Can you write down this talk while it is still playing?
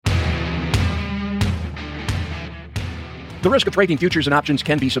The risk of trading futures and options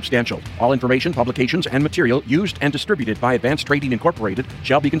can be substantial. All information, publications, and material used and distributed by Advanced Trading Incorporated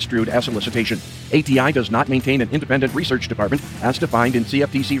shall be construed as solicitation. ATI does not maintain an independent research department as defined in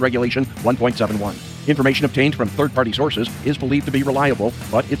CFTC Regulation 1.71. Information obtained from third-party sources is believed to be reliable,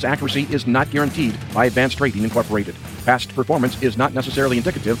 but its accuracy is not guaranteed by Advanced Trading Incorporated. Past performance is not necessarily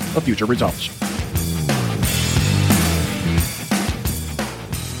indicative of future results.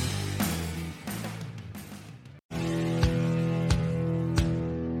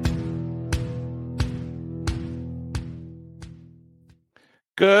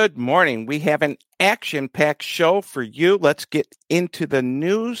 Good morning. We have an action-packed show for you. Let's get into the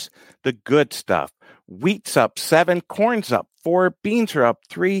news, the good stuff. Wheat's up 7, corn's up 4, beans are up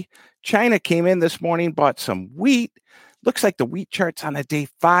 3. China came in this morning, bought some wheat. Looks like the wheat chart's on a day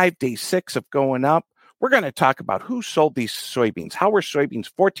 5, day 6 of going up. We're going to talk about who sold these soybeans. How were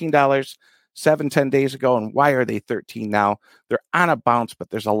soybeans $14 10 days ago, and why are they 13 now? They're on a bounce,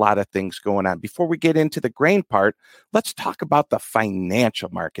 but there's a lot of things going on. Before we get into the grain part, let's talk about the financial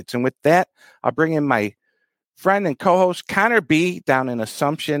markets. And with that, I'll bring in my friend and co-host Connor B. down in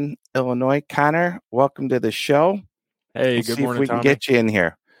Assumption, Illinois. Connor, welcome to the show. Hey, good morning, if we Tommy. can get you in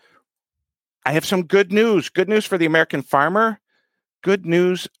here. I have some good news. Good news for the American farmer. Good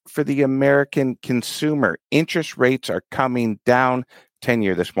news for the American consumer. Interest rates are coming down.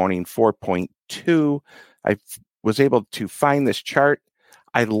 10-year this morning, 4.2. I was able to find this chart.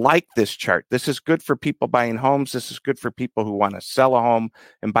 I like this chart. This is good for people buying homes. This is good for people who want to sell a home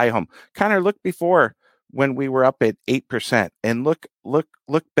and buy a home. Connor, look before when we were up at 8%, and look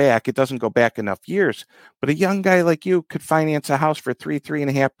back. It doesn't go back enough years, but a young guy like you could finance a house for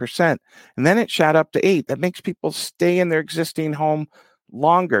 3.5%, and then it shot up to 8. That makes people stay in their existing home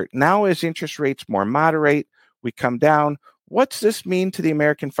longer. Now, as interest rates more moderate, we come down. What's this mean to the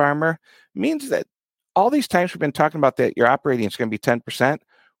American farmer? It means that all these times we've been talking about that your operating is going to be 10%.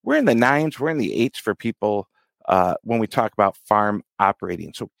 We're in the 9s, we're in the 8s for people when we talk about farm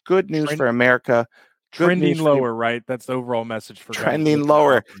operating. So good news for America. Trending lower, right? That's the overall message for trending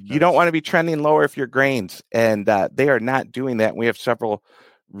lower. You don't want to be trending lower if you're grains, and they are not doing that. And we have several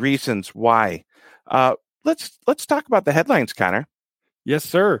reasons why. Let's talk about the headlines, Connor. Yes,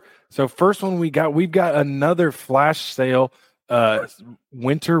 sir. So first one we've got another flash sale,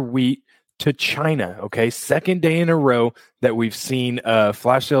 winter wheat to China. Okay, second day in a row that we've seen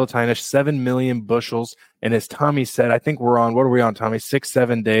flash sale to China, 7 million bushels. And as Tommy said, I think we're on, what are we on, Tommy?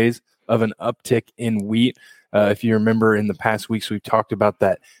 6-7 days of an uptick in wheat. If you remember in the past weeks, we've talked about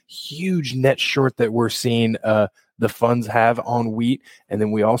that huge net short that we're seeing the funds have on wheat. And then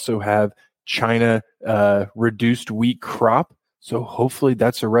we also have China reduced wheat crop. So hopefully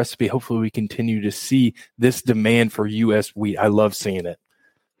that's a recipe. Hopefully we continue to see this demand for U.S. wheat. I love seeing it.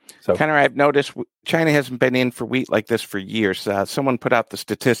 So, Connor, I've noticed China hasn't been in for wheat like this for years. Someone put out the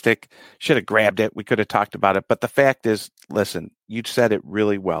statistic, should have grabbed it. We could have talked about it. But the fact is, listen, you said it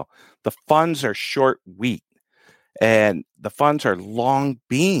really well. The funds are short wheat, and the funds are long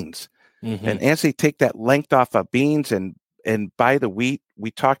beans. Mm-hmm. And as they take that length off of beans and buy the wheat, we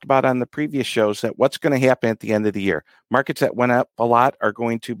talked about on the previous shows that what's going to happen at the end of the year. Markets that went up a lot are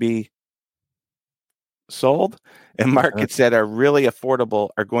going to be sold, and markets that are really affordable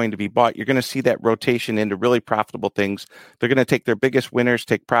are going to be bought. You're going to see that rotation into really profitable things. They're going to take their biggest winners,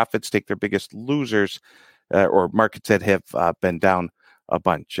 take profits, take their biggest losers, or markets that have been down a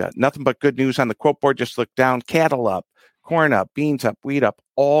bunch. Nothing but good news on the quote board. Just look down. Cattle up, corn up, beans up, wheat up.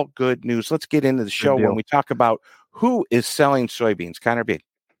 All good news. Let's get into the show when we talk about who is selling soybeans. Connor B.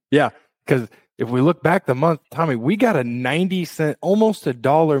 Yeah, because if we look back the month, Tommy, we got a 90-cent, almost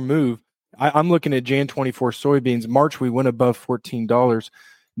 $1 move. I'm looking at Jan 24 soybeans. March, we went above $14,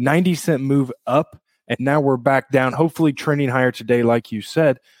 90-cent move up, and now we're back down, hopefully trending higher today, like you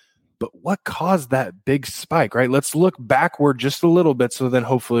said. But what caused that big spike, right? Let's look backward just a little bit, so then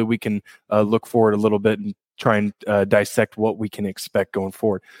hopefully we can look forward a little bit and try and dissect what we can expect going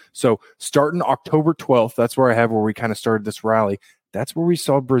forward. So starting October 12th, that's where we kind of started this rally. That's where we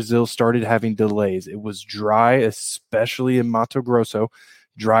saw Brazil started having delays. It was dry, especially in Mato Grosso.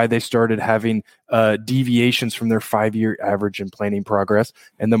 Dry, they started having deviations from their 5-year average in planting progress,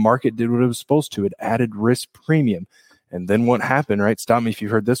 and the market did what it was supposed to. It added risk premium. And then what happened, right? Stop me if you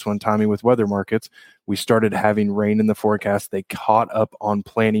heard this one, Tommy, with weather markets. We started having rain in the forecast. They caught up on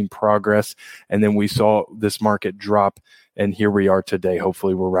planting progress, and then we saw this market drop, and here we are today.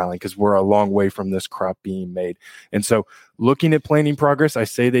 Hopefully we're rallying because we're a long way from this crop being made. And so looking at planting progress, I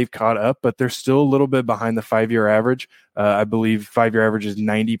say they've caught up, but they're still a little bit behind the 5-year average. I believe 5-year average is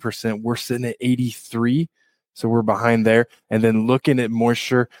 90%. We're sitting at 83. So we're behind there. And then looking at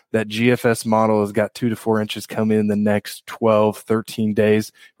moisture, that GFS model has got 2 to 4 inches coming in the next 12, 13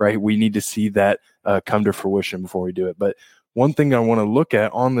 days, right? We need to see that come to fruition before we do it. But one thing I want to look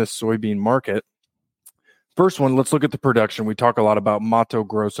at on this soybean market, first one, let's look at the production. We talk a lot about Mato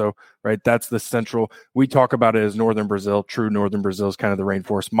Grosso, right? That's the central. We talk about it as northern Brazil. True northern Brazil is kind of the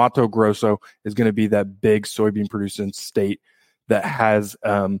rainforest. Mato Grosso is going to be that big soybean producing state that has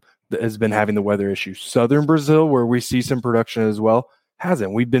been having the weather issue. Southern Brazil, where we see some production as well,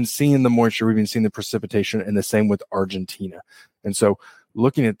 hasn't. We've been seeing the moisture, we've been seeing the precipitation, and the same with Argentina. And so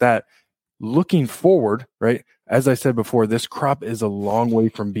looking at that, looking forward, right, as I said before, this crop is a long way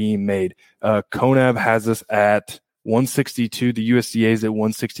from being made. CONAB has us at 162. The USDA is at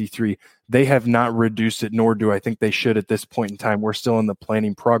 163. They have not reduced it, nor do I think they should at this point in time. We're still in the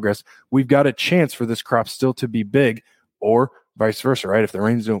planning progress. We've got a chance for this crop still to be big, or vice versa, right? If the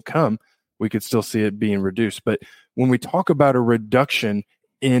rains don't come, we could still see it being reduced. But when we talk about a reduction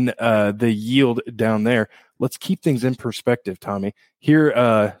in the yield down there, let's keep things in perspective, Tommy.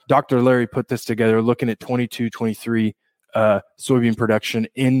 Here, Dr. Larry put this together looking at 22-23 soybean production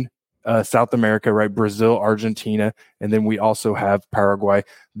in South America, right? Brazil, Argentina, and then we also have Paraguay.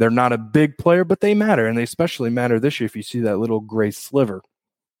 They're not a big player, but they matter, and they especially matter this year if you see that little gray sliver.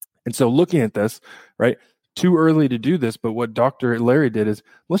 And so looking at this, right, too early to do this, but what Dr. Larry did is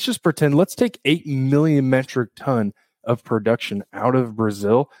let's just pretend, let's take 8 million metric ton of production out of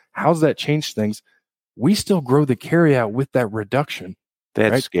Brazil. How's that change things? We still grow the carryout with that reduction.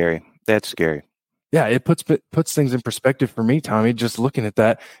 That's right? scary. That's scary. Yeah, it puts things in perspective for me, Tommy. Just looking at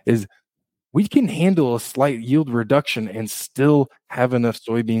that is we can handle a slight yield reduction and still have enough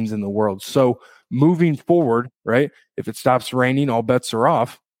soybeans in the world. So moving forward, right, if it stops raining, all bets are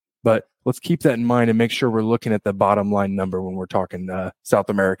off. But let's keep that in mind and make sure we're looking at the bottom line number when we're talking South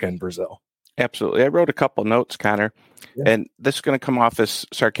America and Brazil. Absolutely. I wrote a couple notes, Connor, and this is going to come off as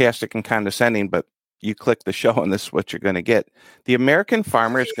sarcastic and condescending, but you click the show and this is what you're going to get. The American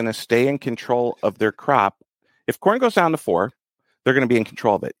farmer is going to stay in control of their crop. If corn goes down to 4, they're going to be in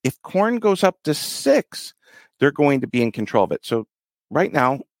control of it. If corn goes up to 6, they're going to be in control of it. So right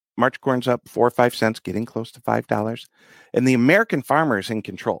now, March corn's up 4 or 5 cents, getting close to $5. And the American farmer is in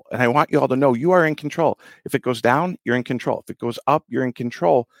control. And I want you all to know you are in control. If it goes down, you're in control. If it goes up, you're in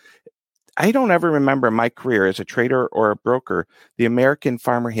control. I don't ever remember in my career as a trader or a broker, the American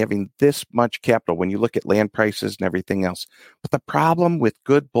farmer having this much capital when you look at land prices and everything else. But the problem with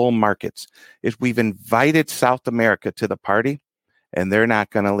good bull markets is we've invited South America to the party, and they're not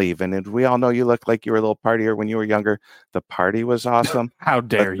going to leave. And we all know you look like you were a little partier when you were younger. The party was awesome. How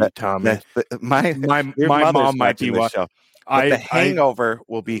dare you, Tommy? My mom might be watching. The hangover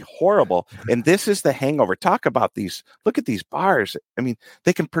will be horrible. And this is the hangover. Talk about these. Look at these bars. I mean,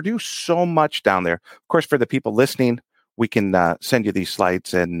 they can produce so much down there. Of course, for the people listening, we can send you these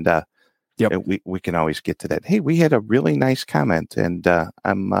slides and we can always get to that. Hey, we had a really nice comment, and I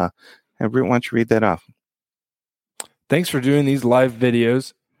want you to read that off. Thanks for doing these live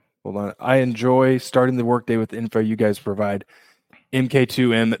videos. Hold on. I enjoy starting the workday with the info you guys provide.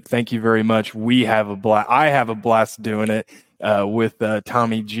 MK2M, thank you very much. We have a blast. I have a blast doing it with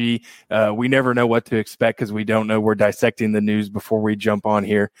Tommy G. We never know what to expect because we don't know. We're dissecting the news before we jump on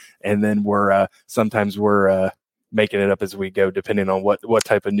here, and then sometimes we're making it up as we go, depending on what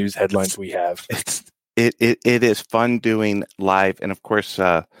type of news headlines we have. It is fun doing live, and of course,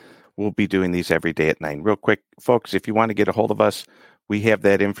 we'll be doing these every day at 9. Real quick, folks, if you want to get a hold of us, we have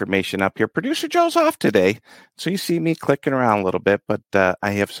that information up here. Producer Joe's off today, so you see me clicking around a little bit, but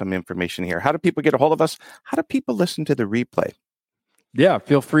I have some information here. How do people get a hold of us? How do people listen to the replay? Yeah,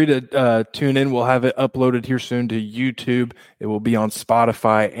 feel free to tune in. We'll have it uploaded here soon to YouTube. It will be on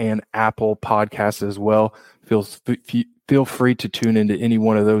Spotify and Apple Podcasts as well. Feel free to tune into any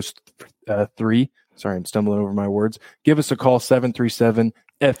one of those 3. Sorry, I'm stumbling over my words. Give us a call,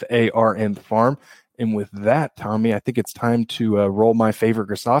 737-FARM Farm. And with that, Tommy, I think it's time to roll my favorite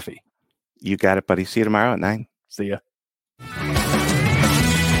Grisafi. You got it, buddy. See you tomorrow at 9. See ya.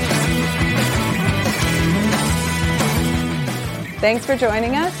 Thanks for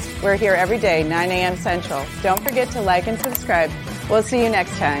joining us. We're here every day, 9 a.m. Central. Don't forget to like and subscribe. We'll see you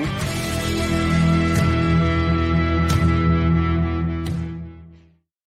next time.